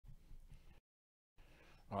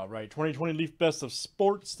All right, 2020 Leaf Best of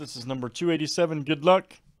Sports. This is number 287. Good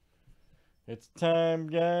luck. It's time,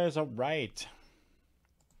 guys. All right.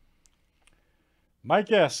 Mike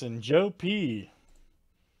S. and Joe P.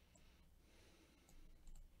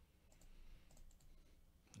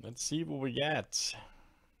 Let's see what we got.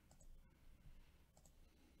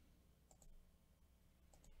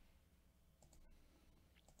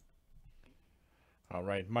 All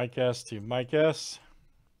right, Mike S. to Mike S.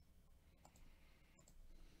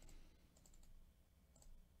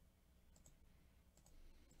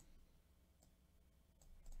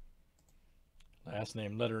 Last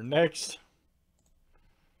name letter next.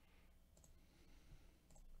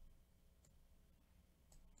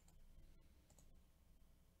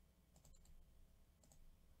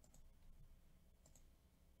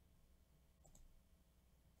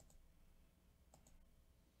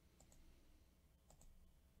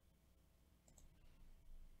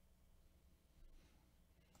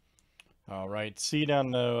 All right, C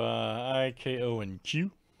down to I, K, O, and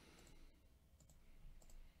Q.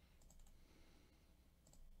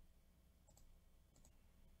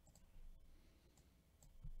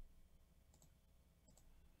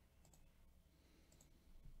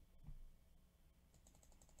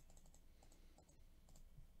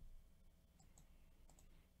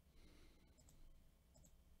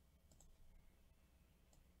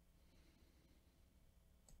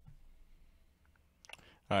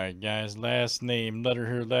 All right, guys, last name letter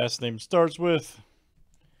here. Last name starts with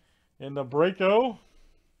in the break-o.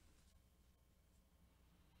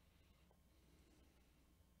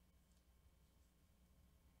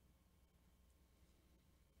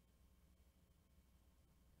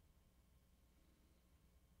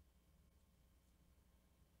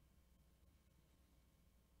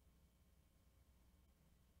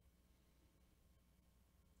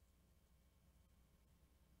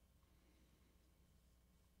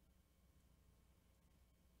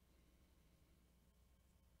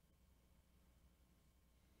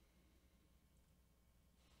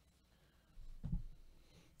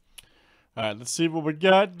 All right, let's see what we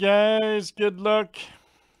got, guys. Good luck.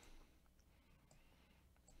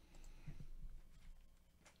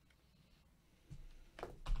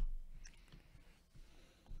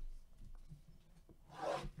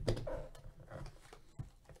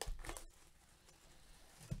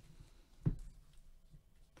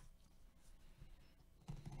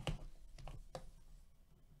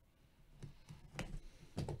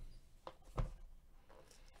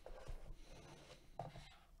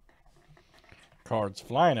 Cards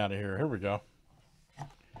flying out of here. Here we go.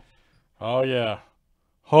 Oh, yeah.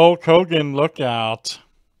 Hulk Hogan, look out.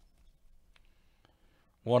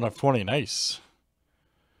 1 of 20. Nice.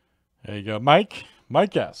 There you go. Mike.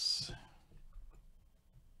 Mike S.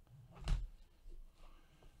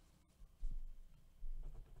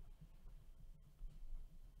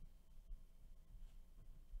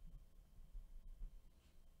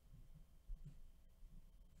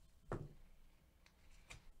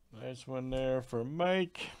 Nice one there for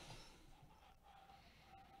Mike.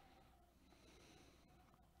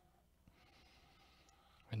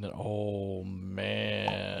 And then, oh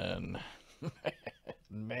man.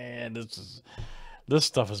 Man, this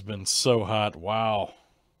stuff has been so hot. Wow.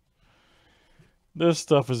 This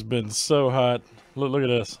stuff has been so hot. Look at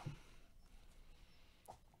this.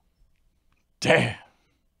 Damn.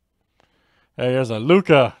 Hey, here's a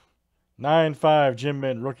Luka 9.5 Gem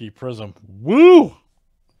Mint Rookie Prism. Woo!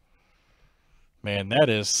 Man, that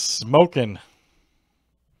is smoking.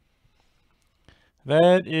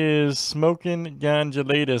 That is smoking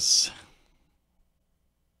Gondolatus.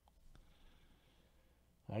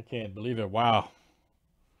 I can't believe it. Wow.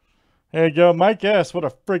 There you go. Mike S. What a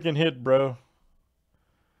freaking hit, bro.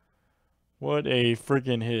 What a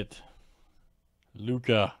freaking hit.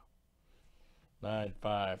 Luka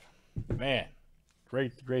 9.5. Man,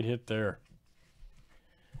 great hit there.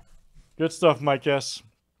 Good stuff, Mike S.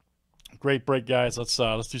 Great break, guys. Let's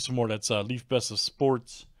do some more. That's Leaf Best of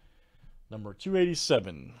Sports, number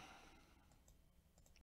 287.